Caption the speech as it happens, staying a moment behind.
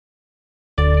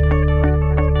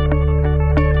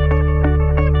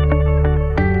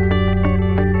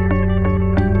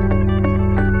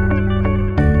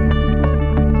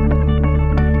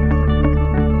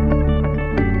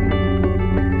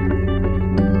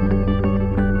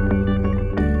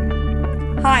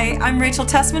Hi, I'm Rachel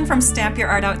Tessman from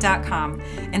StampYourArtOut.com,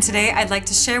 and today I'd like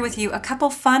to share with you a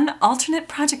couple fun alternate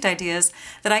project ideas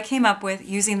that I came up with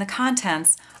using the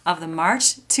contents of the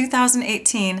March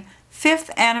 2018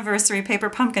 5th Anniversary Paper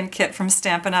Pumpkin Kit from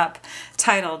Stampin' Up!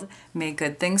 Titled, May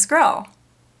Good Things Grow.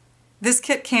 This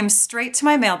kit came straight to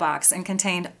my mailbox and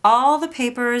contained all the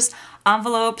papers,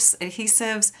 envelopes,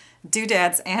 adhesives,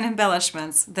 doodads, and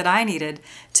embellishments that I needed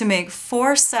to make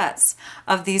 4 sets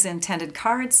of these intended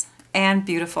cards and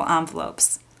beautiful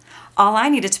envelopes. All I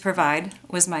needed to provide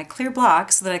was my clear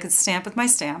block so that I could stamp with my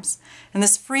stamps, and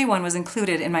this free one was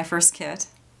included in my first kit,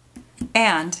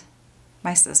 and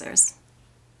my scissors.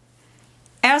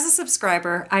 As a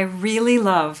subscriber, I really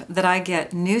love that I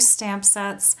get new stamp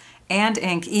sets and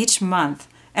ink each month,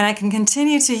 and I can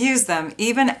continue to use them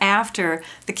even after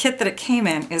the kit that it came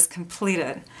in is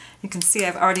completed. You can see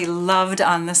I've already loved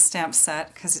on this stamp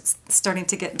set because it's starting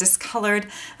to get discolored.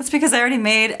 That's because I already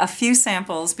made a few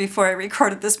samples before I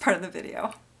recorded this part of the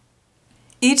video.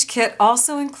 Each kit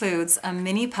also includes a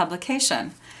mini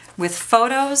publication with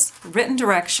photos, written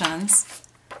directions,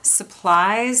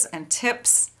 supplies and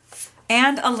tips,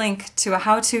 and a link to a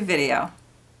how-to video.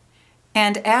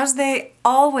 And as they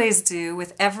always do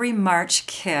with every March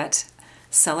kit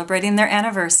celebrating their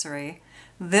anniversary,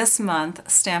 this month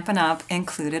Stampin' Up!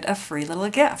 Included a free little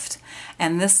gift.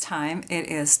 And this time it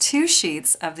is 2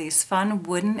 sheets of these fun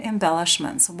wooden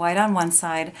embellishments, white on one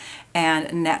side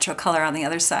and natural color on the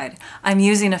other side. I'm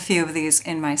using a few of these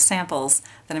in my samples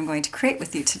that I'm going to create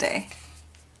with you today.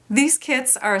 These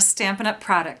kits are a Stampin' Up!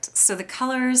 Product, so the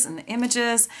colors and the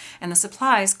images and the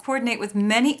supplies coordinate with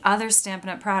many other Stampin'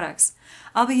 Up! Products.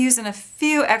 I'll be using a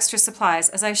few extra supplies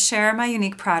as I share my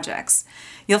unique projects.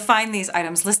 You'll find these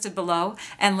items listed below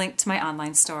and linked to my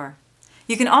online store.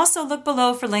 You can also look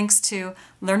below for links to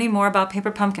learning more about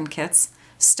Paper Pumpkin kits,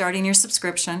 starting your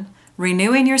subscription,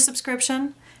 renewing your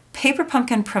subscription, Paper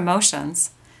Pumpkin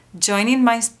promotions, joining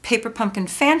my Paper Pumpkin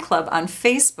fan club on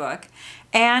Facebook,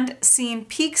 and seeing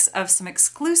peeks of some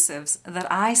exclusives that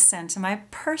I send to my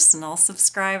personal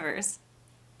subscribers.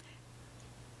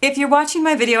 If you're watching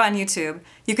my video on YouTube,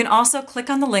 you can also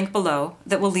click on the link below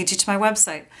that will lead you to my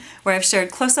website, where I've shared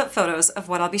close-up photos of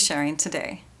what I'll be sharing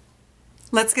today.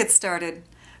 Let's get started.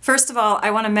 First of all,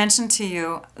 I want to mention to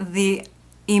you the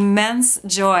immense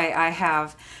joy I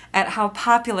have at how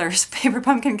popular Paper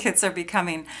Pumpkin kits are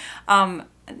becoming.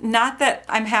 Not that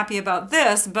I'm happy about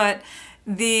this, but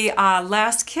the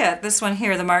last kit, this one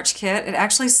here, the March kit, it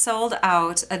actually sold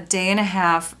out a day and a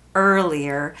half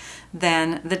earlier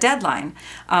than the deadline.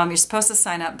 You're supposed to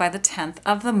sign up by the 10th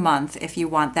of the month if you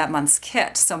want that month's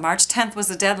kit. So March 10th was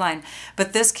the deadline,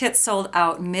 but this kit sold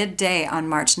out midday on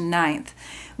March 9th,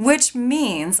 which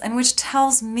means, and which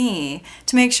tells me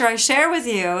to make sure I share with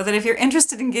you that if you're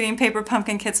interested in getting Paper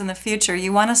Pumpkin kits in the future,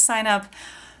 you want to sign up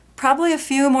probably a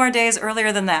few more days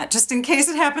earlier than that, just in case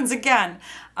it happens again.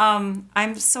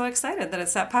 I'm so excited that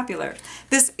it's that popular.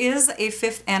 This is a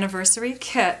 5th anniversary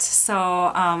kit, so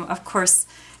of course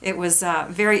it was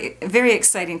very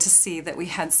exciting to see that we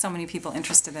had so many people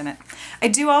interested in it. I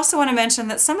do also want to mention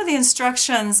that some of the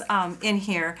instructions in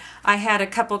here I had a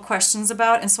couple questions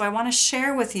about, and so I want to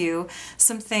share with you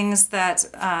some things that,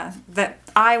 that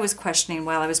I was questioning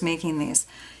while I was making these.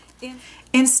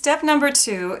 In step number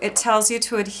 2, it tells you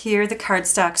to adhere the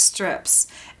cardstock strips,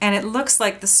 and it looks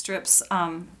like the strips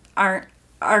are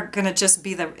going to just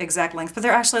be the exact length, but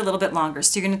they're actually a little bit longer.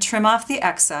 So you're going to trim off the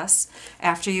excess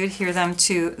after you adhere them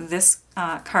to this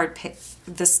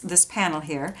this panel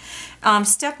here.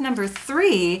 Step number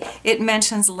 3, it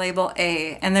mentions label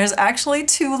A, and there's actually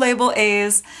 2 label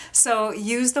A's, so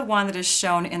use the one that is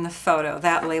shown in the photo.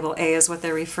 That label A is what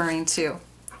they're referring to.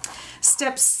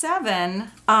 Step 7,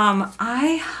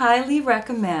 I highly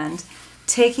recommend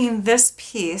taking this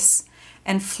piece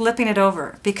and flipping it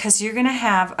over, because you're going to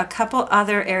have a couple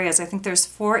other areas. I think there's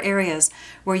 4 areas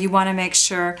where you want to make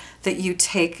sure that you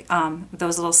take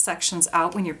those little sections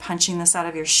out when you're punching this out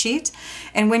of your sheet.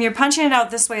 And when you're punching it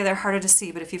out this way, they're harder to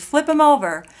see, but if you flip them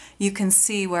over, you can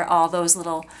see where all those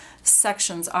little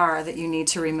sections are that you need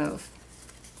to remove.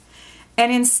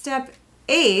 And in step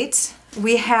 8,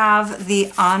 we have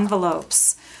the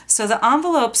envelopes. So the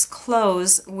envelopes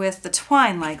close with the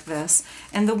twine like this,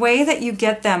 and the way that you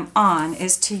get them on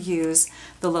is to use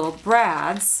the little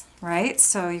brads, right?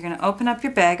 So you're going to open up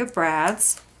your bag of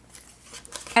brads,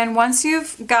 and once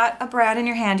you've got a brad in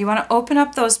your hand, you want to open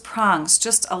up those prongs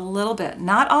just a little bit,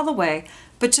 not all the way,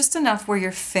 but just enough where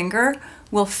your finger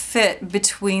will fit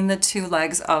between the two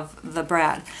legs of the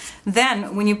brad.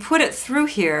 Then when you put it through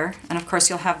here, and of course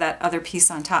you'll have that other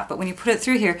piece on top, but when you put it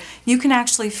through here, you can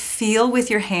actually feel with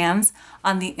your hands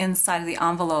on the inside of the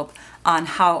envelope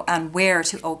on where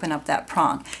to open up that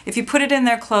prong. If you put it in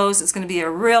there closed, it's going to be a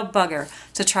real bugger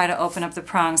to try to open up the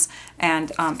prongs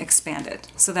and expand it.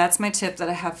 So that's my tip that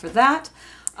I have for that.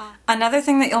 Another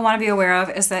thing that you'll want to be aware of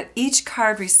is that each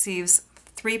card receives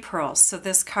 3 pearls. So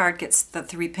this card gets the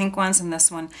 3 pink ones and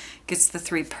this one gets the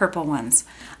 3 purple ones.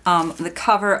 The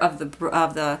cover of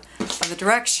the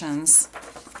directions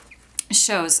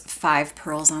shows 5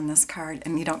 pearls on this card,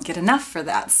 and you don't get enough for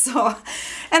that. So,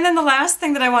 and then the last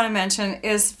thing that I want to mention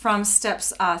is from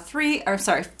steps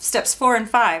 4 and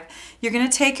 5. You're going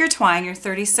to take your twine, your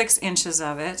 36 inches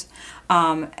of it,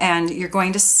 and you're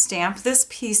going to stamp this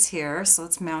piece here. So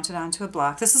it's mounted onto a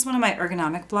block. This is one of my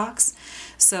ergonomic blocks,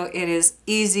 so it is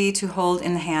easy to hold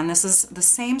in the hand. This is the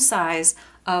same size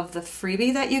of the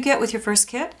freebie that you get with your first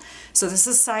kit. So this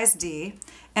is size D.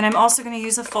 And I'm also going to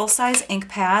use a full-size ink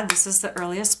pad. This is the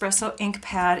Early Espresso ink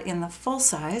pad in the full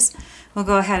size. We'll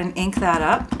go ahead and ink that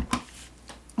up.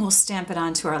 We'll stamp it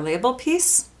onto our label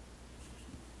piece.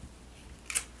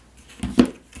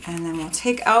 And then we'll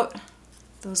take out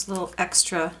those little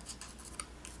extra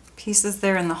pieces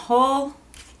there in the hole.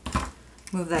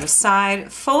 Move that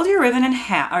aside. Fold your ribbon in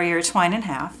half, or your twine in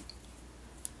half.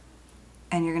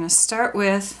 And you're going to start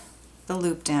with the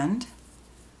looped end.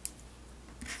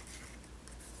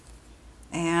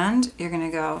 And you're going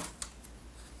to go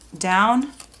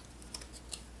down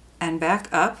and back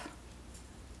up.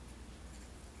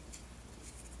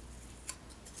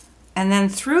 And then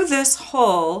through this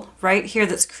hole right here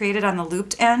that's created on the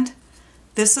looped end,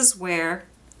 this is where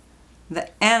the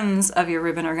ends of your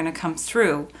ribbon are going to come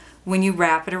through when you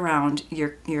wrap it around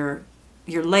your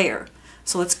layer.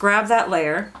 So let's grab that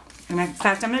layer. And in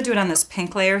fact, I'm going to do it on this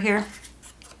pink layer here.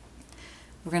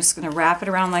 We're just going to wrap it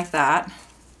around like that.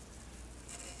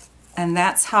 And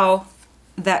that's how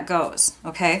that goes,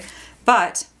 okay?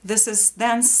 But this is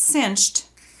then cinched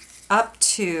up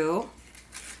to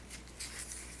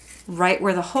right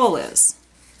where the hole is.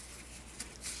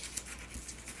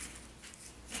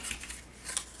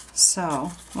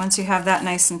 So once you have that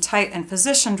nice and tight and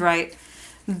positioned right,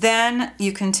 then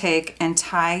you can take and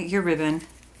tie your ribbon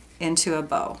into a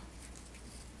bow.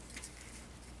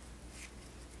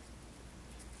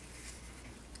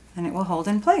 And it will hold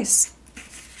in place.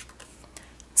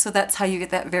 So that's how you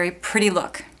get that very pretty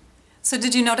look. So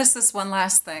did you notice this one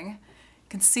last thing? You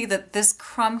can see that this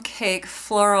crumb cake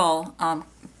floral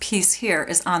piece here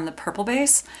is on the purple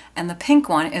base and the pink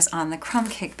one is on the crumb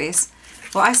cake base.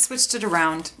 Well, I switched it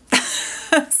around.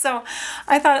 So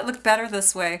I thought it looked better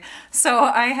this way. So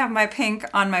I have my pink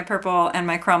on my purple and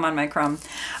my crumb on my crumb.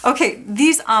 Okay,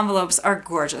 these envelopes are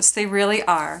gorgeous. They really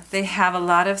are. They have a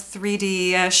lot of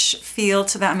 3D-ish feel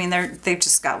to them. I mean, they've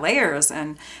just got layers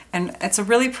and it's a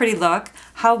really pretty look.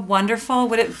 How wonderful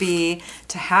would it be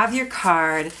to have your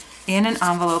card in an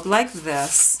envelope like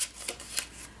this,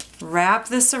 wrap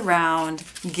this around,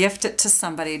 gift it to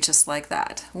somebody just like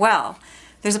that? Well,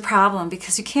 there's a problem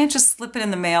because you can't just slip it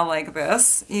in the mail like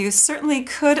this. You certainly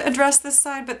could address this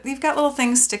side, but you've got little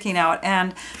things sticking out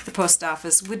and the post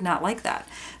office would not like that.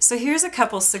 So here's a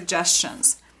couple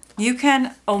suggestions. You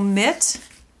can omit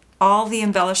all the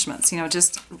embellishments, you know,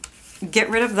 just get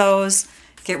rid of those,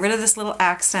 get rid of this little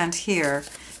accent here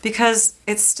because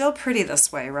it's still pretty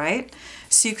this way, right?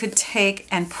 So you could take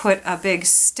and put a big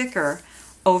sticker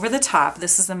over the top.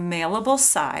 This is a mailable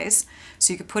size.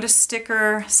 So you could put a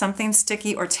sticker, something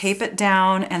sticky, or tape it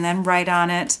down and then write on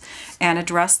it and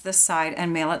address this side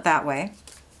and mail it that way.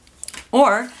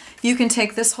 Or you can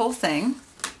take this whole thing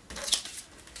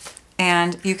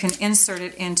and you can insert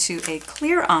it into a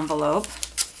clear envelope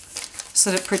so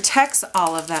that it protects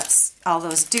all of that, all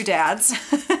those doodads.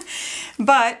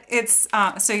 But it's,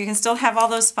 so you can still have all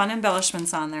those fun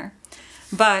embellishments on there.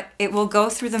 But it will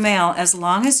go through the mail as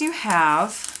long as you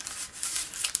have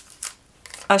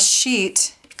a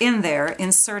sheet in there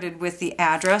inserted with the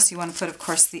address. You want to put, of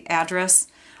course, the address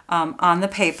on the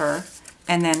paper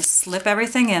and then slip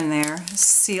everything in there,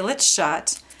 seal it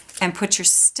shut, and put your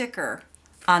sticker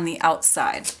on the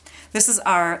outside. This is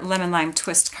our Lemon Lime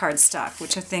Twist cardstock,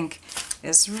 which I think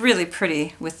is really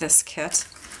pretty with this kit.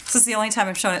 This is the only time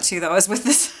I've shown it to you, though, is with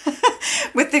this,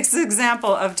 with this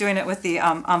example of doing it with the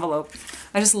envelope.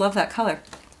 I just love that color.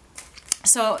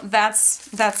 So that's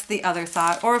the other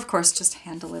thought, or of course just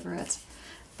hand deliver it.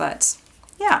 But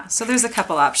yeah, so there's a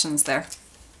couple options there.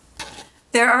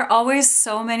 There are always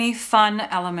so many fun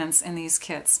elements in these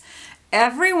kits.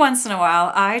 Every once in a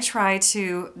while, I try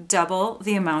to double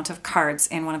the amount of cards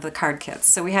in one of the card kits.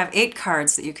 So we have 8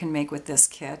 cards that you can make with this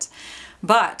kit.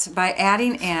 But by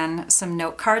adding in some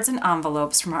note cards and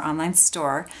envelopes from our online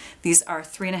store, these are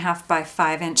 3.5 by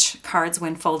 5 inch cards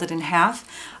when folded in half.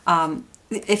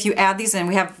 If you add these in,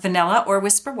 we have vanilla or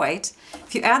whisper white.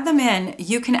 If you add them in,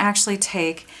 you can actually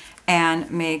take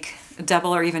and make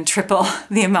double or even triple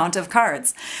the amount of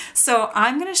cards. So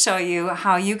I'm going to show you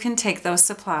how you can take those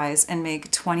supplies and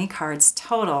make 20 cards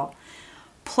total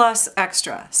plus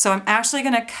extra. So I'm actually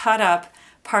going to cut up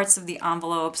parts of the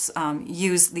envelopes,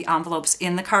 use the envelopes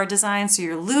in the card design, so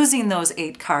you're losing those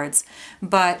 8 cards,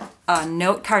 but a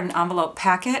note card and envelope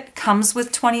packet comes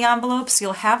with 20 envelopes.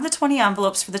 You'll have the 20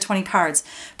 envelopes for the 20 cards,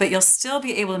 but you'll still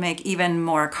be able to make even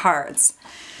more cards.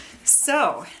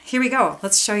 So here we go.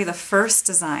 Let's show you the first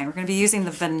design. We're going to be using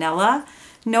the vanilla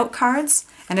note cards,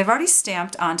 and I've already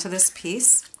stamped onto this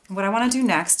piece. What I want to do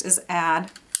next is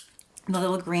add the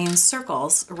little green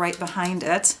circles right behind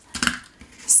it.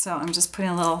 So I'm just putting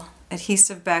a little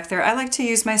adhesive back there. I like to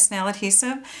use my snail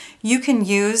adhesive. You can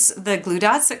use the glue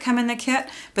dots that come in the kit,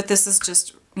 but this is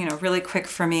just, you know, really quick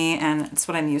for me, and it's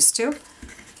what I'm used to.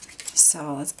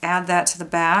 So let's add that to the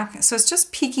back. So it's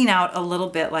just peeking out a little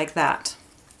bit like that.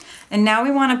 And now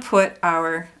we want to put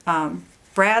our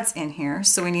brads in here,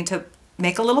 so we need to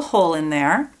make a little hole in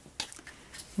there.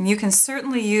 And you can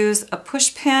certainly use a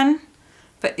push pin,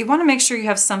 but you want to make sure you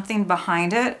have something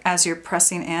behind it as you're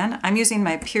pressing in. I'm using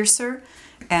my piercer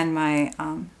and my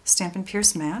Stampin'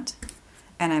 Pierce mat,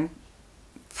 and I'm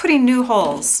putting new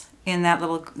holes in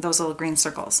those little green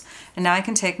circles. And now I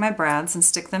can take my brads and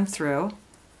stick them through,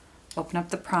 open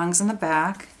up the prongs in the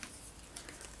back,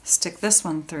 stick this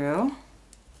one through,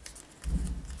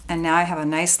 and now I have a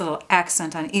nice little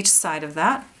accent on each side of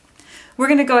that. We're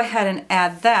going to go ahead and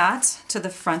add that to the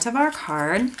front of our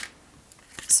card.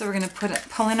 So we're going to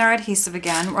pull in our adhesive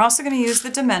again. We're also going to use the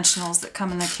dimensionals that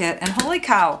come in the kit. And holy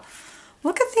cow,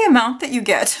 look at the amount that you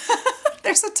get.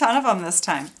 There's a ton of them this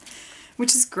time,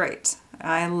 which is great.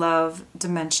 I love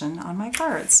dimension on my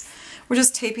cards. We're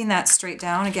just taping that straight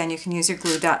down. Again, you can use your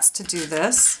glue dots to do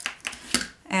this.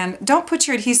 And don't put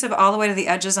your adhesive all the way to the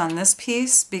edges on this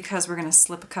piece, because we're going to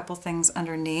slip a couple things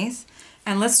underneath.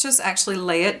 And let's just actually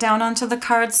lay it down onto the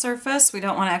card surface. We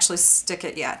don't want to actually stick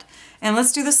it yet. And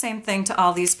let's do the same thing to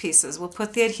all these pieces. We'll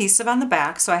put the adhesive on the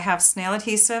back. So I have snail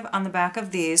adhesive on the back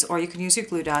of these, or you can use your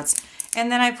glue dots. And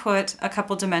then I put a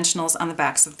couple dimensionals on the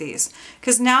backs of these.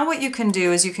 Because now what you can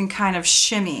do is you can kind of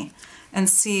shimmy and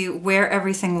see where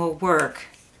everything will work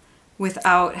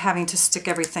without having to stick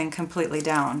everything completely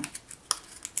down.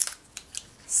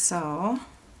 So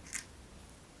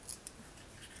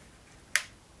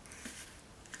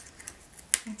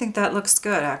I think that looks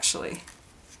good, actually.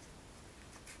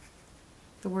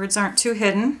 The words aren't too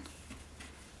hidden.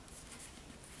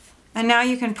 And now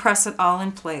you can press it all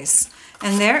in place.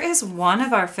 And there is one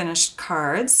of our finished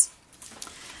cards.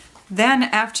 Then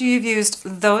after you've used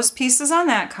those pieces on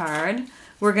that card,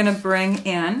 we're going to bring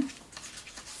in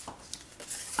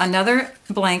another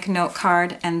blank note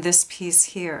card and this piece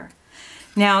here.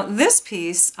 Now this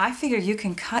piece, I figure you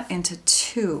can cut into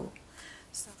 2.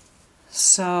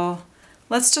 So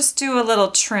let's just do a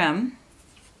little trim.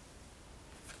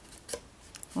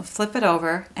 We'll flip it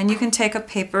over, and you can take a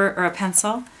paper or a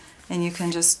pencil and you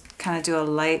can just kind of do a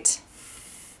light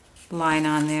line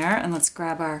on there. And let's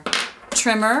grab our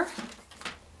trimmer,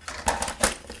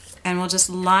 and we'll just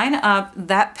line up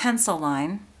that pencil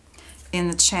line in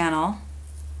the channel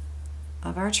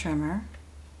of our trimmer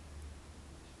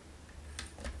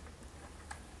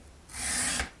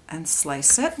and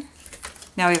slice it.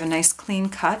 Now we have a nice clean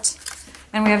cut,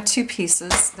 and we have 2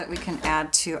 pieces that we can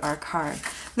add to our card.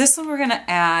 This one we're going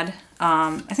to add,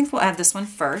 I think we'll add this one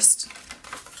first.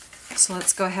 So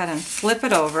let's go ahead and flip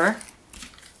it over.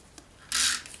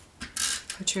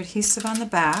 Put your adhesive on the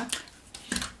back.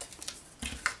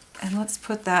 And let's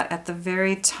put that at the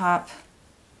very top.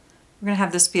 We're going to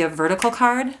have this be a vertical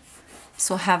card,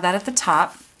 so we'll have that at the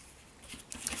top.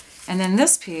 And then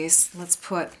this piece, let's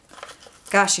put,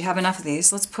 gosh, you have enough of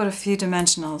these. Let's put a few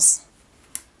dimensionals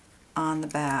on the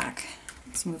back.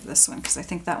 Let's move this one because I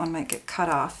think that one might get cut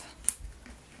off.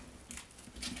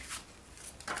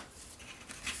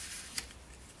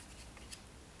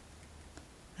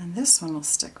 And this one will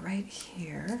stick right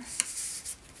here.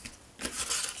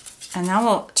 And now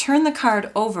we'll turn the card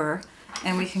over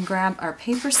and we can grab our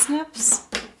paper snips.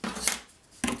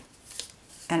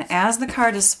 And as the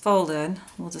card is folded,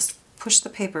 we'll just push the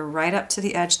paper right up to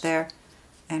the edge there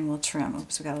and we'll trim.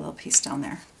 Oops, we got a little piece down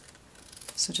there.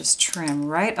 So just trim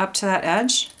right up to that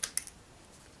edge.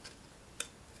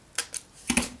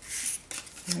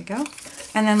 There we go.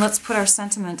 And then let's put our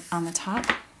sentiment on the top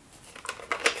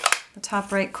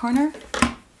right corner.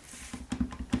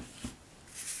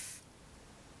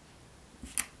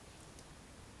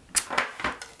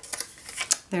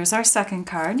 There's our second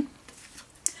card.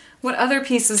 What other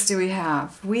pieces do we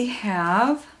have? We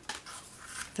have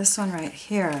this one right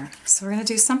here. So we're going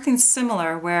to do something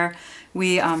similar where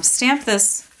we stamp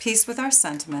this piece with our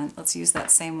sentiment. Let's use that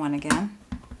same one again.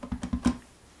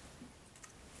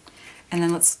 And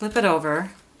then let's flip it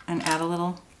over and add a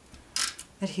little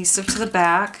adhesive to the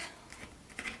back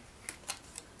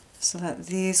so that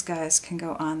these guys can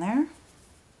go on there.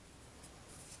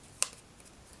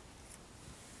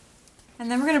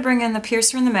 And then we're going to bring in the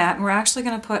piercer and the mat, and we're actually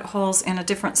going to put holes in a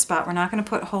different spot. We're not going to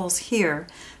put holes here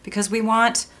because we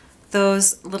want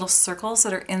those little circles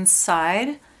that are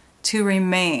inside to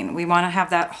remain. We want to have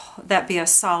that be a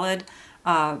solid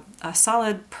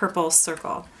purple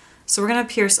circle. So we're going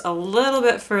to pierce a little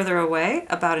bit further away,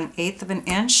 about 1/8 of an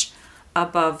inch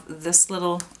above this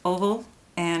little oval,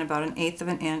 and about 1/8 of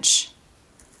an inch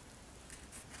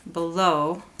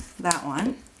below that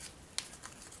one.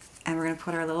 And we're going to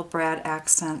put our little brad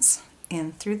accents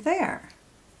in through there.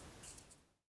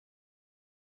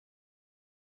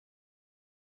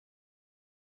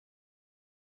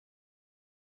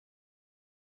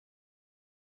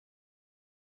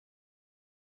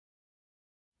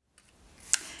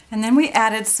 And then we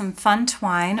added some fun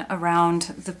twine around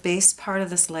the base part of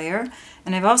this layer.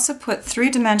 And I've also put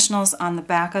 3 dimensionals on the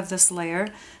back of this layer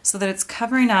so that it's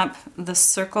covering up the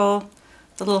circle,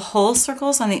 the little hole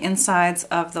circles on the insides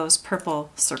of those purple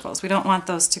circles. We don't want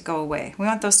those to go away. We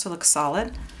want those to look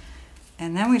solid.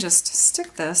 And then we just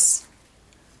stick this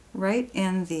right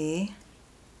in the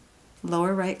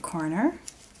lower right corner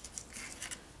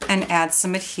and add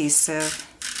some adhesive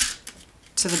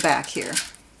to the back here.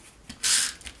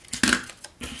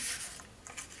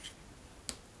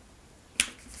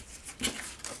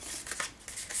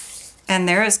 And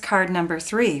there is card number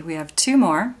 3. We have 2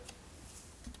 more.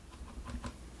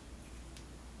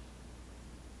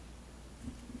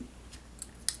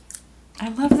 I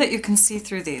love that you can see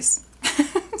through these.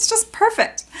 It's just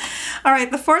perfect. All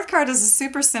right, the 4th card is a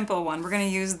super simple one. We're going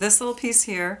to use this little piece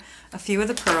here, a few of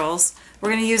the pearls.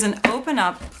 We're going to use an opened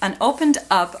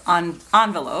up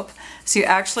envelope. So you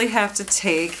actually have to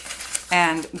take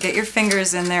and get your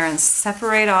fingers in there and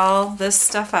separate all this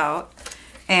stuff out.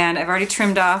 And I've already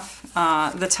trimmed off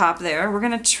the top there. We're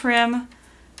going to trim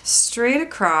straight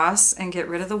across and get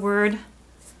rid of the word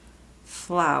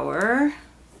flower.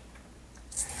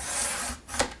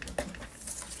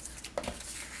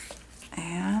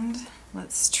 And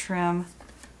let's trim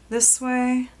this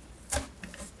way.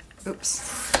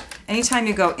 Oops. Anytime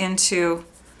you go into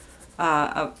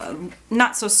a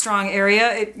not so strong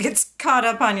area, it gets caught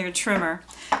up on your trimmer.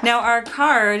 Now our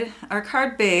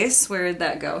card base, where did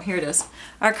that go? Here it is.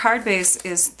 Our card base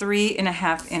is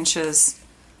 3.5 inches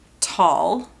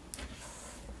tall.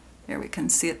 Here we can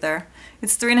see it there.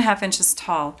 It's 3.5 inches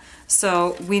tall.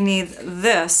 So we need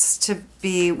this to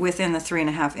be within the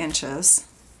 3.5 inches.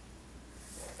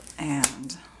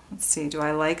 And let's see, do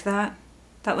I like that?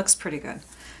 That looks pretty good.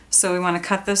 So we want to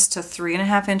cut this to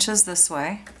 3.5 inches this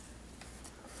way.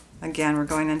 Again, we're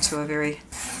going into a very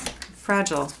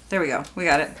fragile, there we go, we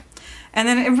got it. And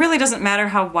then it really doesn't matter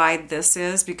how wide this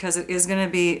is because it is going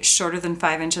to be shorter than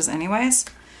 5 inches anyways.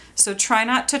 So try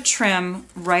not to trim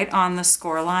right on the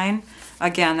score line.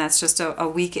 Again, that's just a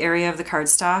weak area of the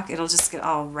cardstock. It'll just get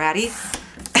all ratty.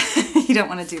 You don't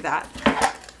want to do that.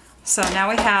 So now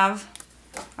we have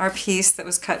our piece that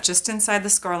was cut just inside the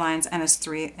score lines and is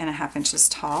 3.5 inches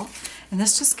tall. And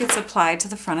this just gets applied to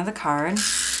the front of the card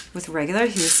with regular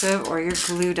adhesive or your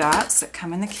glue dots that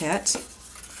come in the kit.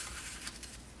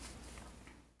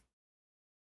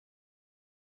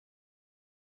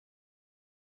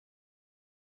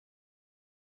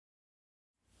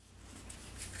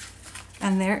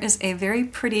 And there is a very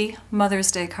pretty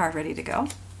Mother's Day card ready to go.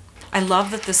 I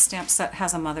love that this stamp set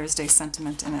has a Mother's Day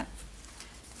sentiment in it.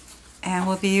 And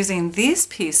we'll be using these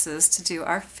pieces to do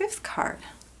our 5th card.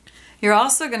 You're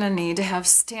also going to need to have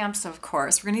stamps, of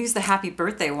course. We're going to use the Happy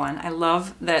Birthday one. I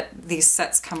love that these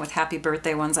sets come with Happy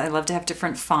Birthday ones. I love to have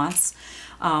different fonts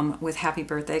with Happy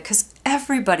Birthday because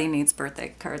everybody needs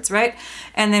birthday cards, right?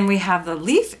 And then we have the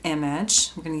leaf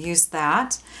image. We're going to use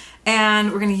that.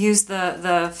 And we're going to use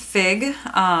the fig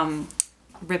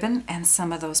ribbon and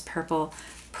some of those purple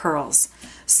pearls.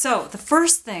 So the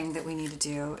first thing that we need to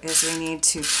do is we need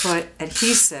to put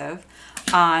adhesive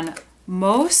on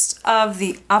most of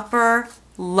the upper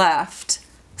left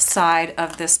side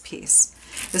of this piece.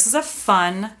 This is a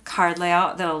fun card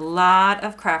layout that a lot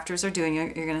of crafters are doing.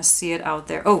 You're going to see it out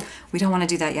there. Oh, we don't want to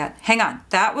do that yet. Hang on.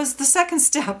 That was the second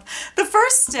step. The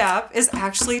first step is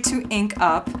actually to ink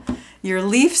up your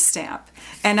leaf stamp.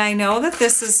 And I know that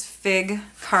this is fig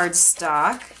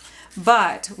cardstock,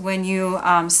 but when you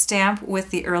stamp with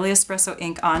the Early Espresso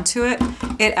ink onto it,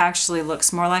 it actually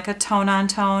looks more like a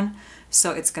tone-on-tone.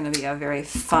 So it's going to be a very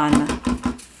fun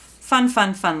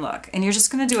look. And you're just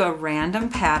going to do a random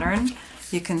pattern.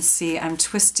 You can see I'm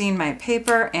twisting my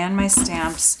paper and my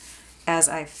stamps as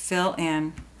I fill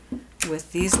in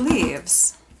with these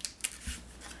leaves.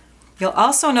 You'll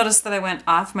also notice that I went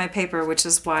off my paper, which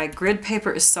is why grid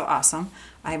paper is so awesome.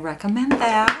 I recommend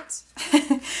that.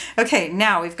 Okay,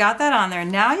 now we've got that on there.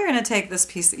 Now you're going to take this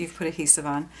piece that you've put adhesive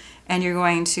on and you're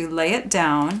going to lay it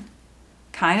down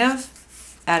kind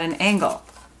of at an angle,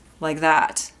 like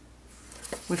that.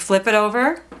 We flip it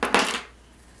over,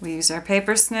 we use our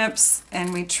paper snips,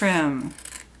 and we trim.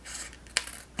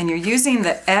 And you're using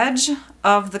the edge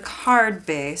of the card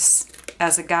base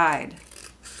as a guide.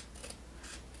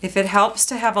 If it helps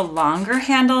to have a longer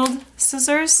handled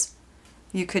scissors,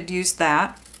 you could use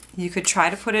that. You could try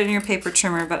to put it in your paper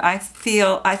trimmer, but I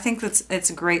think that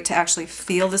it's great to actually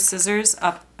feel the scissors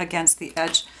up against the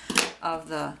edge of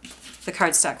the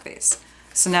cardstock base.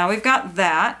 So now we've got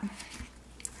that.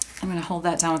 I'm going to hold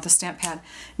that down with the stamp pad.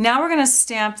 Now we're going to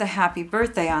stamp the happy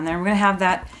birthday on there. We're going to have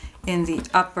that in the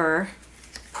upper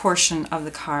portion of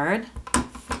the card.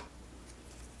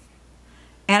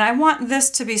 And I want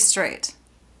this to be straight.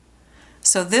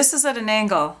 So this is at an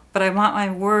angle, but I want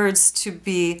my words to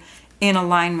be in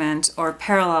alignment or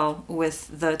parallel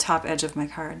with the top edge of my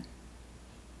card.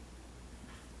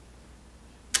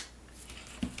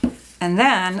 And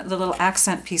then the little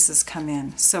accent pieces come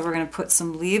in. So we're going to put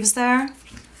some leaves there,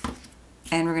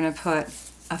 and we're going to put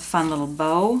a fun little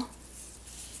bow.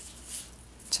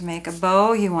 To make a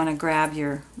bow, you want to grab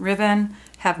your ribbon,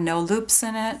 have no loops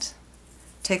in it,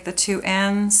 take the two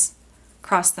ends,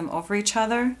 cross them over each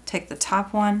other, take the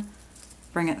top one,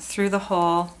 bring it through the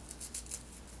hole,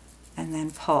 and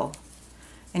then pull.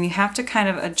 And you have to kind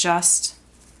of adjust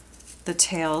the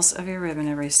tails of your ribbon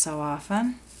every so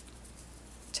often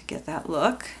to get that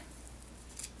look.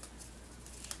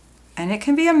 And it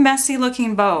can be a messy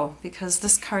looking bow because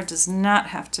this card does not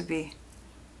have to be.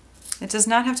 It does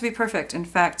not have to be perfect. In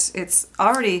fact, it's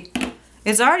already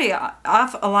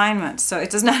off alignment, so it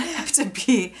does not have to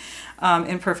be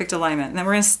in perfect alignment. And then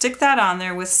we're going to stick that on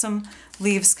there with some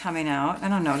leaves coming out. I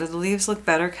don't know, do the leaves look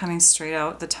better coming straight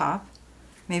out the top?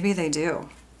 Maybe they do.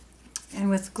 And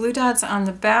with glue dots on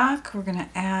the back, we're going to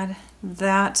add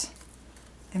that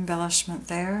embellishment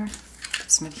there. Put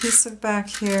some adhesive back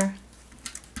here.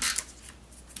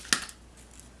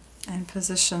 And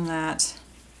position that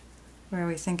where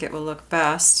we think it will look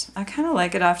best. I kind of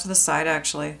like it off to the side,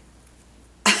 actually.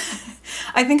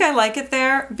 I think I like it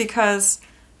there because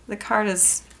the card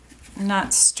is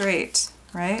not straight,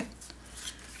 right?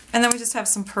 And then we just have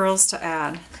some pearls to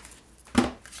add.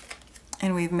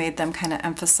 And we've made them kind of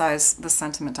emphasize the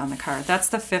sentiment on the card. That's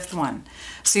the fifth one.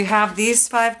 So you have these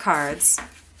 5 cards.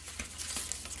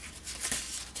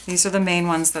 These are the main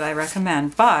ones that I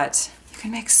recommend, but you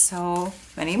can make so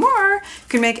many more. You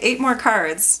can make 8 more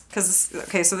cards, because,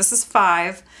 okay, so this is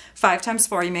 5. 5 times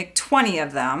 4, you make 20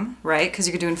 of them, right? Because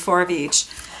you're doing 4 of each.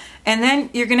 And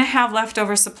then you're going to have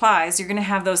leftover supplies. You're going to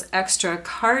have those extra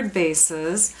card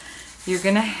bases. You're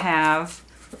going to have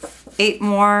 8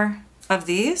 more of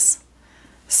these.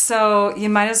 So you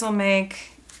might as well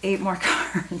make 8 more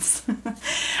cards.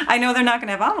 I know they're not going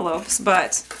to have envelopes,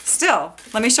 but still,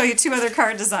 let me show you 2 other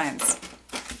card designs.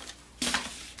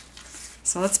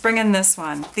 So let's bring in this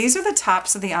one. These are the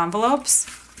tops of the envelopes.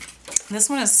 This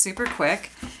one is super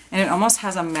quick, and it almost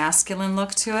has a masculine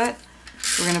look to it.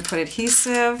 We're going to put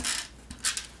adhesive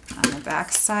on the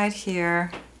back side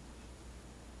here.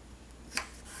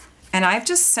 And I've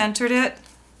just centered it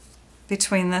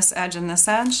between this edge and this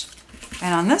edge.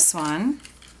 And on this one,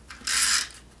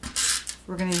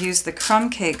 we're going to use the crumb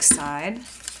cake side.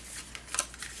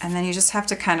 And then you just have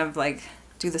to kind of like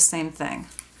do the same thing.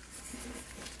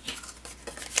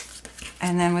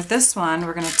 And then with this one,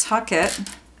 we're going to tuck it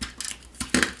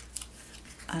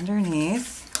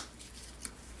underneath.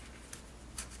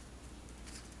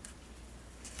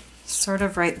 Sort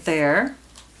of right there.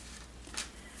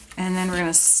 And then we're going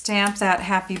to stamp that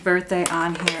happy birthday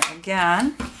on here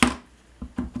again.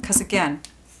 Because again,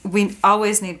 we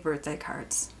always need birthday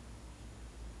cards.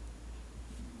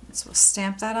 So we'll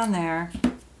stamp that on there,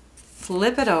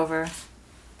 flip it over,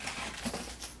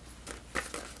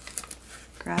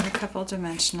 grab a couple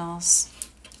dimensionals,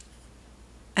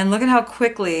 and look at how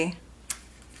quickly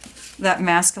that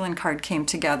masculine card came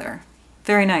together.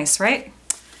 Very nice, right?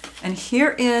 And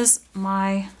here is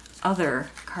my other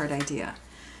card idea.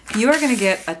 You are going to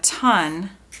get a ton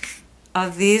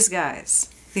of these guys.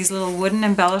 These little wooden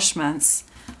embellishments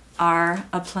are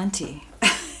aplenty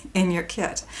in your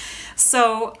kit.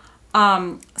 So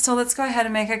let's go ahead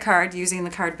and make a card using the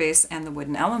card base and the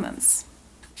wooden elements.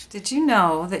 Did you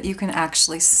know that you can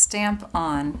actually stamp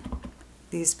on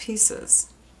these pieces?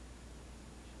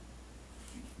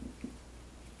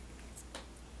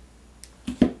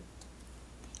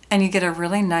 And you get a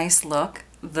really nice look.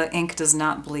 The ink does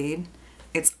not bleed.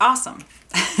 It's awesome.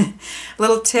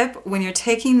 Little tip, when you're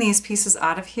taking these pieces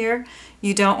out of here,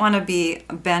 you don't want to be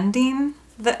bending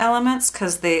the elements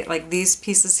because these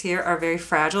pieces here are very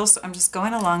fragile. So I'm just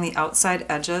going along the outside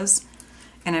edges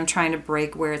and I'm trying to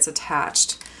break where it's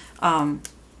attached.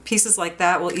 Pieces like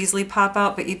that will easily pop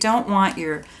out, but you don't want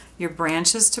your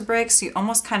branches to break, so you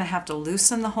almost kind of have to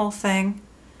loosen the whole thing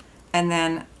and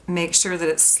then make sure that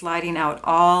it's sliding out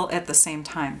all at the same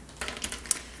time.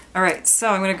 All right, so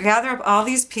I'm going to gather up all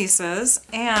these pieces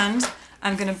and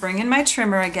I'm going to bring in my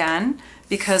trimmer again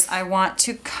because I want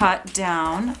to cut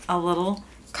down a little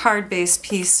card base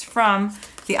piece from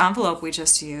the envelope we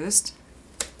just used.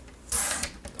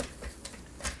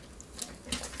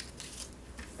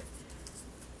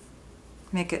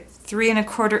 Make it 3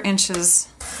 1/4 inches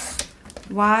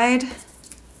wide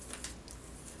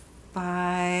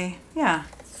by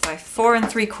 4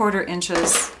 3/4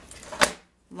 inches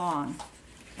long.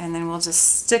 And then we'll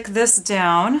just stick this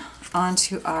down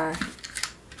onto our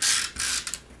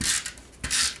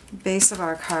base of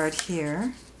our card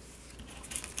here.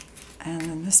 And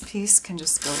then this piece can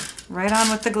just go right on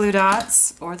with the glue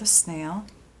dots or the snail.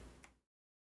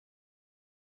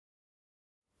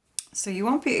 So you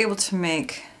won't be able to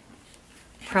make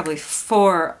probably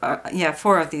four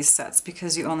of these sets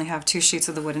because you only have 2 sheets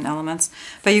of the wooden elements,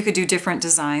 but you could do different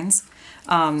designs.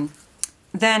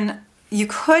 Then you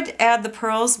could add the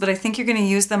pearls, but I think you're going to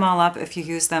use them all up if you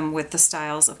use them with the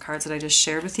styles of cards that I just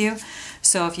shared with you.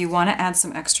 So if you want to add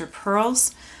some extra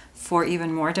pearls for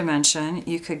even more dimension,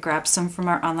 you could grab some from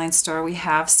our online store. We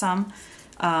have some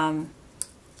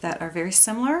that are very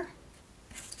similar,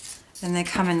 and they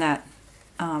come in that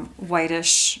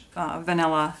whitish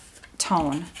vanilla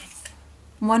tone.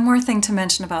 One more thing to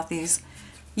mention about these.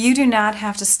 You do not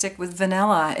have to stick with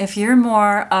vanilla. If you're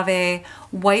more of a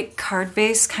white card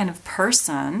base kind of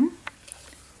person,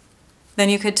 then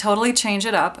you could totally change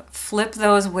it up, flip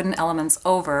those wooden elements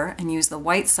over and use the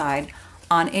white side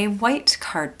on a white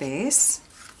card base.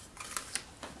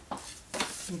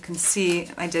 You can see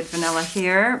I did vanilla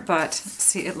here, but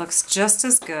see, it looks just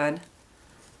as good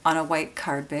on a white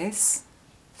card base.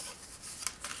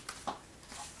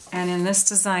 And in this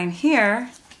design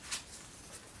here,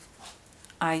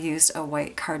 I used a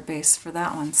white card base for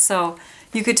that one. So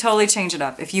you could totally change it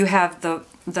up. If you have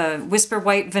the Whisper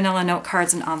White vanilla note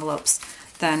cards and envelopes,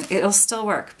 then it'll still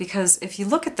work. Because if you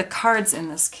look at the cards in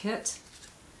this kit,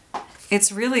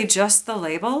 it's really just the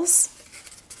labels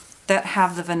that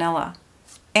have the vanilla.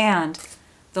 And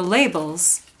the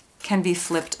labels can be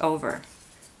flipped over.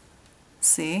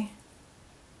 See?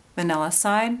 Vanilla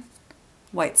side,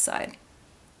 white side.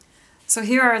 So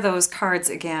here are those cards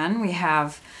again. We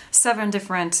have 7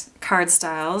 different card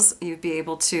styles. You'd be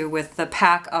able to, with the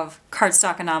pack of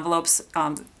cardstock and envelopes,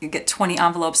 you get 20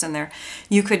 envelopes in there.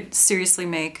 You could seriously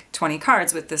make 20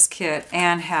 cards with this kit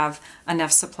and have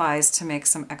enough supplies to make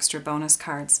some extra bonus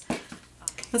cards.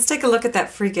 Let's take a look at that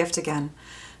free gift again.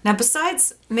 Now,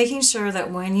 besides making sure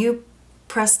that when you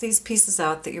press these pieces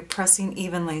out that you're pressing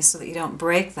evenly so that you don't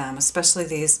break them, especially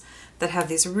these that have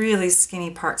these really skinny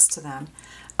parts to them,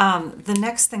 the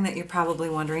next thing that you're probably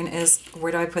wondering is,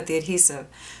 where do I put the adhesive?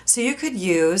 So you could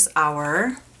use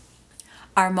our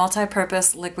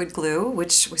multi-purpose liquid glue,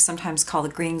 which we sometimes call the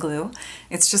green glue.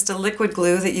 It's just a liquid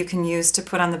glue that you can use to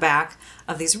put on the back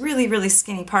of these really, really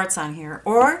skinny parts on here.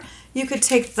 Or you could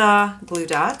take the glue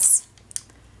dots.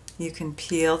 You can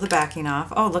peel the backing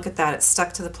off. Oh, look at that, it's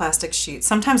stuck to the plastic sheet.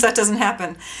 Sometimes that doesn't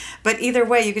happen. But either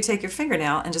way, you could take your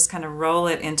fingernail and just kind of roll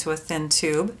it into a thin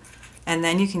tube. And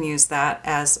then you can use that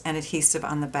as an adhesive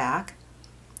on the back.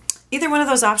 Either one of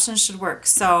those options should work,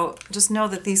 so just know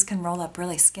that these can roll up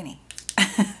really skinny.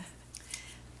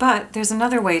 But there's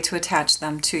another way to attach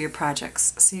them to your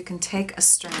projects. So you can take a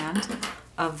strand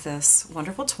of this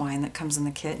wonderful twine that comes in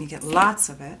the kit, and you get lots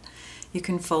of it. You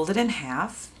can fold it in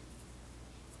half,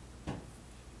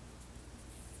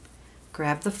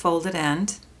 grab the folded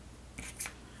end,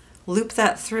 loop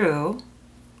that through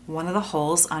one of the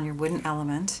holes on your wooden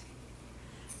element.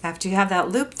 After you have that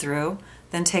loop through,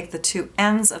 then take the 2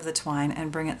 ends of the twine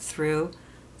and bring it through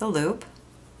the loop.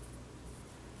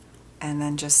 and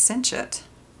then just cinch it.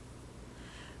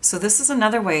 So this is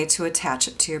another way to attach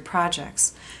it to your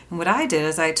projects. And what I did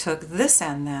is I took this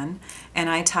end then and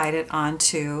I tied it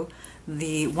onto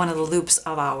one of the loops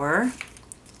of our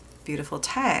beautiful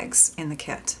tags in the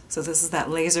kit. So this is that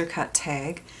laser cut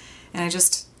tag, and I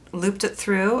just looped it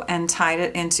through and tied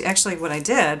it into, actually what I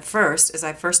did first is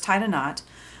I first tied a knot.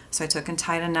 So I took and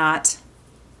tied a knot,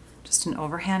 just an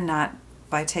overhand knot,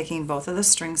 by taking both of the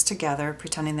strings together,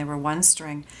 pretending they were one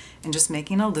string, and just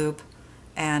making a loop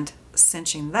and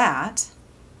cinching that,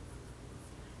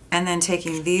 and then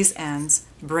taking these ends,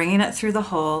 bringing it through the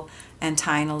hole, and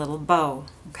tying a little bow.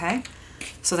 Okay,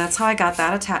 so that's how I got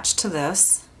that attached to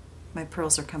this. My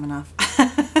pearls are coming off.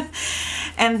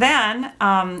 And then,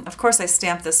 of course, I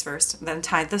stamped this first, then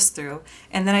tied this through,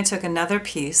 and then I took another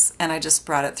piece and I just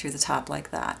brought it through the top like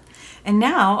that. And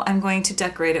now I'm going to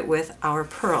decorate it with our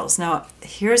pearls. Now,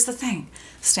 here's the thing.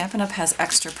 Stampin' Up! Has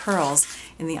extra pearls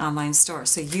in the online store,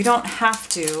 so you don't have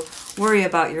to worry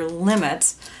about your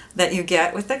limit that you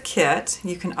get with the kit.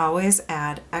 You can always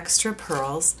add extra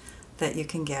pearls that you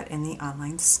can get in the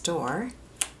online store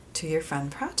to your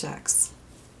fun projects.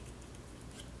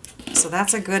 So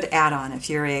that's a good add-on if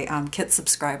you're a kit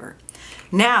subscriber.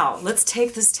 Now let's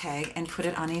take this tag and put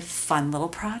it on a fun little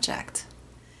project.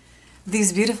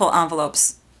 These beautiful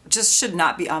envelopes just should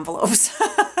not be envelopes.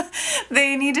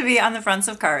 They need to be on the fronts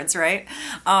of cards, right?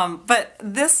 But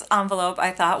this envelope,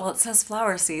 I thought, well, it says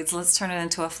flower seeds. Let's turn it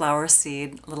into a flower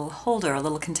seed little holder, a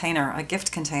little container, a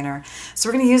gift container. So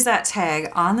we're going to use that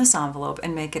tag on this envelope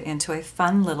and make it into a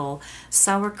fun little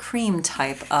sour cream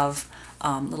type of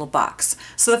little box.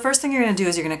 So the first thing you're going to do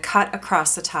is you're going to cut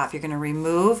across the top. You're going to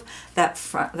remove that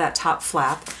top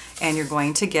flap, and you're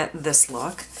going to get this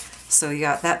look. So you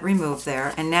got that removed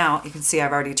there, and now you can see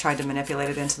I've already tried to manipulate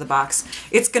it into the box.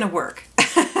 It's going to work.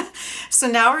 So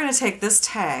now we're going to take this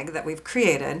tag that we've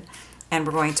created and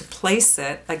we're going to place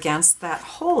it against that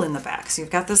hole in the back. So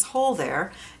you've got this hole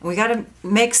there, and we got to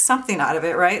make something out of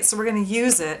it, right? So we're going to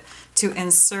use it to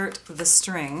insert the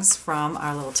strings from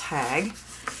our little tag,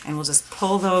 and we'll just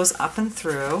pull those up and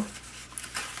through.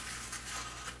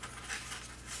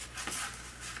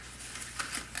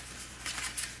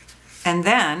 And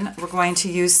then we're going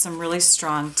to use some really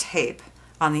strong tape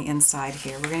on the inside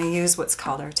here. We're going to use what's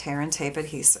called our tear and tape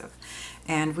adhesive.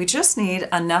 And we just need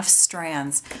enough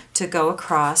strands to go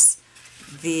across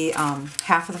the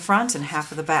half of the front and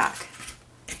half of the back.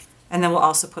 And then we'll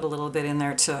also put a little bit in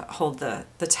there to hold the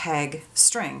tag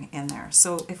string in there.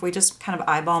 So if we just kind of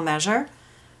eyeball measure,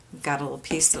 we've got a little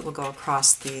piece that will go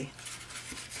across the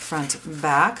front and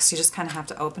back. So you just kind of have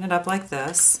to open it up like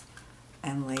this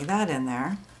and lay that in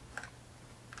there.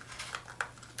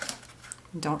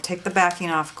 Don't take the backing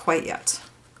off quite yet.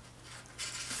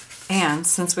 And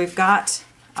since we've got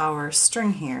our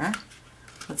string here,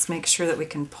 let's make sure that we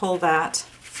can pull that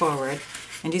forward.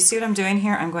 And you see what I'm doing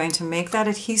here? I'm going to make that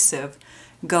adhesive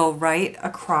go right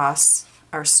across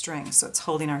our string, so it's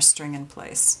holding our string in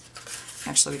place.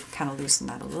 Actually, we can kind of loosen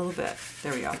that a little bit.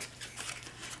 There we go.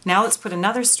 Now let's put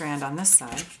another strand on this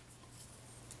side.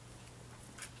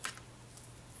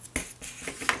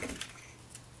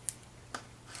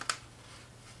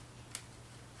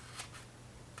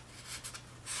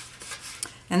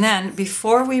 And then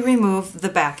before we remove the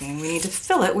backing, we need to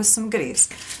fill it with some goodies.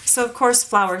 So of course,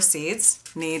 flower seeds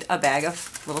need a bag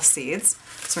of little seeds.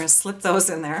 So we're going to slip those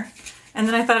in there. And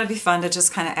then I thought it'd be fun to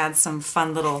just kind of add some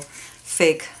fun little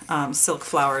fake silk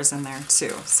flowers in there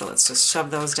too. So let's just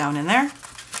shove those down in there.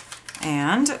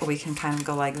 And we can kind of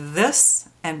go like this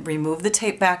and remove the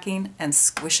tape backing and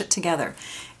squish it together.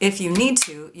 If you need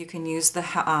to, you can use the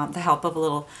help of a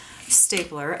little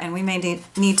stapler, and we may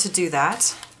need to do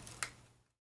that.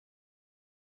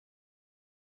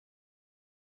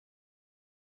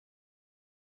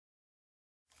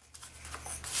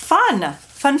 Fun!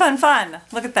 Fun, fun, fun!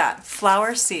 Look at that,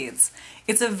 flower seeds.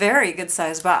 It's a very good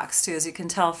size box too, as you can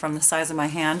tell from the size of my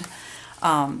hand.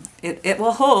 It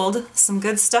will hold some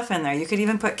good stuff in there. You could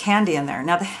even put candy in there.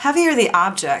 Now the heavier the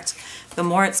object, the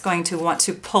more it's going to want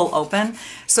to pull open,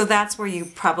 so that's where you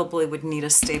probably would need a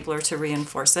stapler to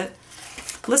reinforce it.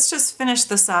 Let's just finish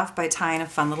this off by tying a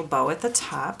fun little bow at the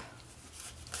top.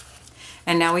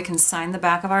 And now we can sign the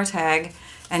back of our tag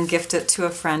and gift it to a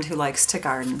friend who likes to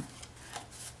garden.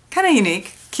 Kind of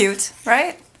unique, cute,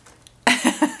 right?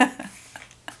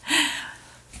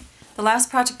 The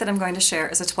last project that I'm going to share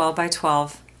is a 12 by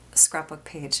 12 scrapbook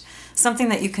page. Something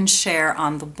that you can share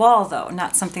on the wall though,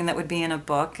 not something that would be in a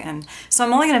book. And so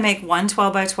I'm only going to make one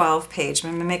 12 by 12 page.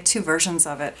 I'm going to make two versions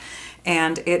of it.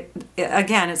 And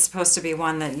again, it's supposed to be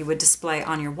one that you would display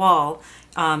on your wall,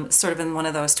 sort of in one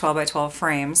of those 12 by 12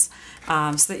 frames,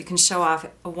 so that you can show off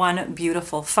one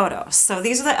beautiful photo. So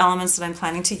these are the elements that I'm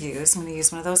planning to use. I'm going to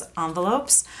use one of those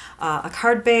envelopes, a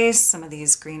card base, some of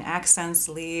these green accents,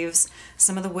 leaves,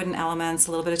 some of the wooden elements,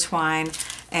 a little bit of twine,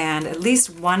 and at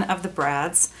least one of the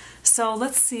brads. So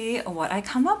let's see what I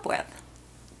come up with.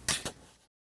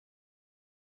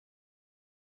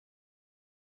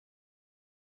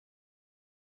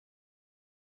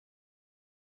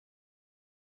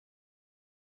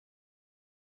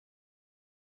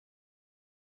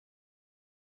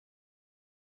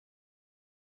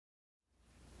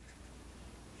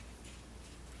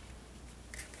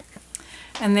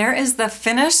 And there is the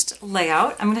finished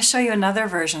layout. I'm going to show you another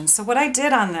version. So what I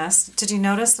did on this, did you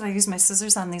notice that I used my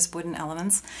scissors on these wooden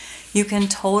elements? You can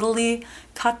totally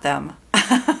cut them.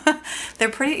 They're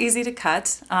pretty easy to cut,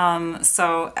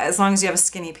 so as long as you have a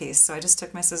skinny piece. So I just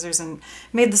took my scissors and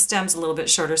made the stems a little bit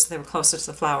shorter so they were closer to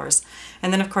the flowers.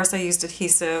 And then of course I used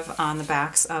adhesive on the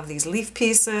backs of these leaf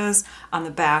pieces, on the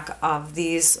back of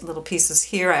these little pieces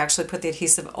here. I actually put the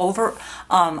adhesive over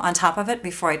on top of it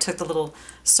before I took the little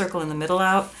circle in the middle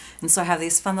out. And so I have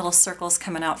these fun little circles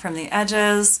coming out from the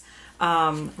edges.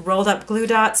 Rolled up glue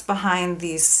dots behind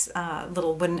these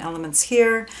little wooden elements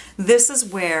here. This is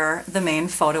where the main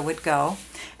photo would go.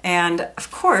 And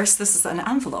of course, this is an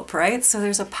envelope, right? So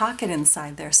there's a pocket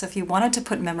inside there. So if you wanted to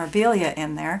put memorabilia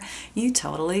in there, you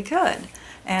totally could.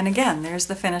 And again, there's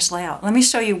the finished layout. Let me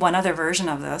show you one other version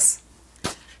of this.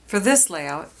 For this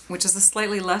layout, which is a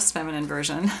slightly less feminine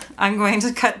version, I'm going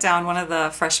to cut down one of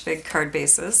the Fresh Fig card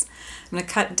bases. I'm going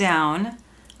to cut down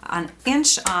an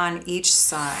inch on each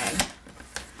side.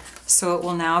 So it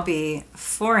will now be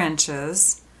 4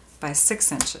 inches by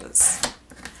 6 inches.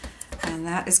 And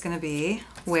that is going to be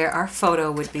where our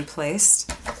photo would be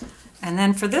placed. And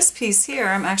then for this piece here,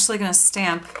 I'm actually going to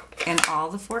stamp in all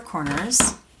the 4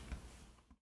 corners.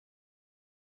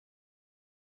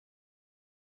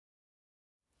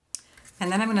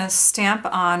 And then I'm going to stamp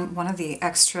on one of the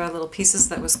extra little pieces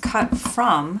that was cut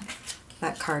from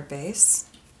that card base.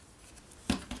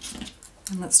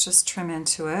 And let's just trim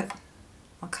into it.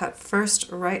 I'll cut first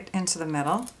right into the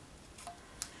middle.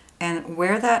 And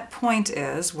where that point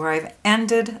is, where I've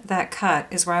ended that cut,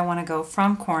 is where I want to go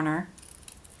from corner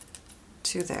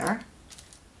to there.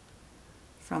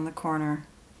 From the corner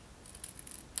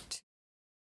to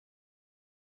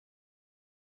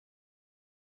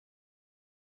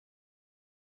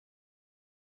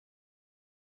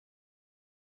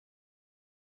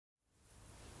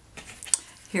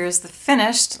here's the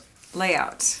finished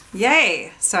layout.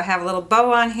 Yay! So I have a little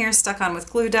bow on here stuck on with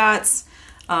glue dots.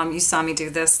 You saw me do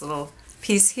this little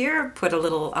piece here, put a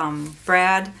little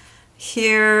brad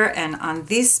here and on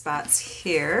these spots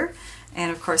here,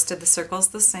 and of course did the circles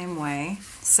the same way.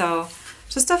 So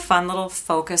just a fun little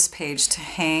focus page to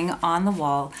hang on the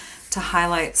wall to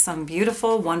highlight some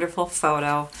beautiful, wonderful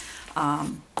photo.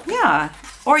 Yeah,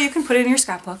 or you can put it in your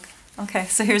scrapbook. Okay,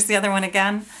 so here's the other one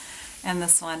again, and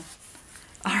this one.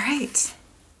 All right.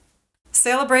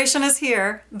 Celebration is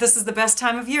here. This is the best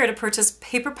time of year to purchase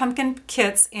Paper Pumpkin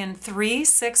kits in 3,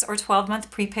 6, or 12-month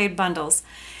prepaid bundles.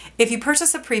 If you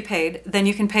purchase a prepaid, then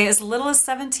you can pay as little as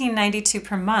 $17.92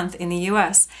 per month in the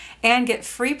US and get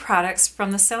free products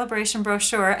from the Celebration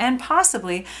brochure and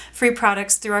possibly free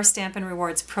products through our Stampin'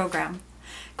 Rewards program.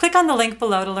 Click on the link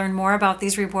below to learn more about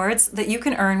these rewards that you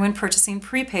can earn when purchasing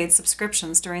prepaid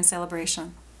subscriptions during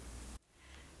Celebration.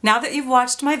 Now that you've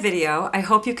watched my video, I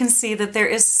hope you can see that there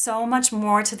is so much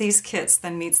more to these kits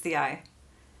than meets the eye.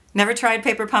 Never tried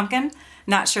Paper Pumpkin?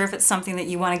 Not sure if it's something that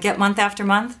you want to get month after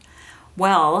month?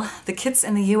 Well, the kits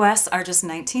in the US are just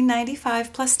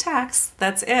 $19.95 plus tax.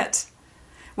 That's it.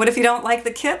 What if you don't like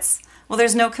the kits? Well,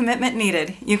 there's no commitment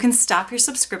needed. You can stop your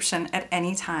subscription at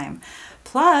any time.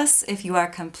 Plus, if you are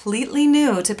completely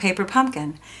new to Paper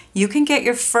Pumpkin, you can get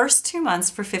your first 2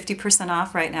 months for 50%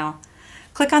 off right now.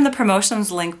 Click on the promotions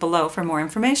link below for more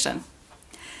information.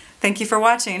 Thank you for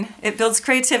watching. It builds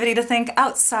creativity to think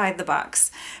outside the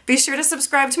box. Be sure to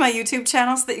subscribe to my YouTube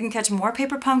channel so that you can catch more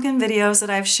Paper Pumpkin videos that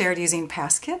I've shared using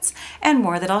past kits and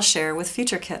more that I'll share with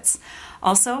future kits.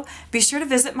 Also, be sure to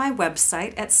visit my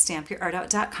website at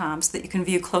stampyourartout.com so that you can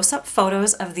view close-up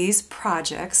photos of these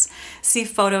projects, see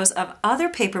photos of other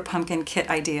Paper Pumpkin kit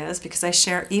ideas because I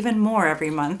share even more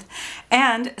every month,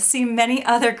 and see many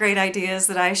other great ideas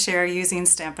that I share using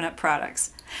Stampin' Up!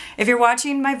 Products. If you're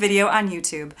watching my video on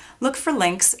YouTube, look for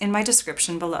links in my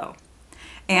description below.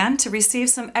 And to receive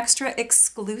some extra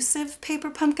exclusive Paper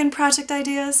Pumpkin project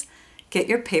ideas, get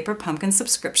your Paper Pumpkin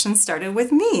subscription started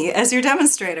with me as your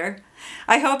demonstrator.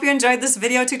 I hope you enjoyed this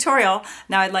video tutorial.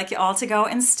 Now I'd like you all to go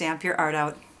and stamp your art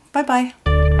out.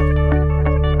 Bye-bye.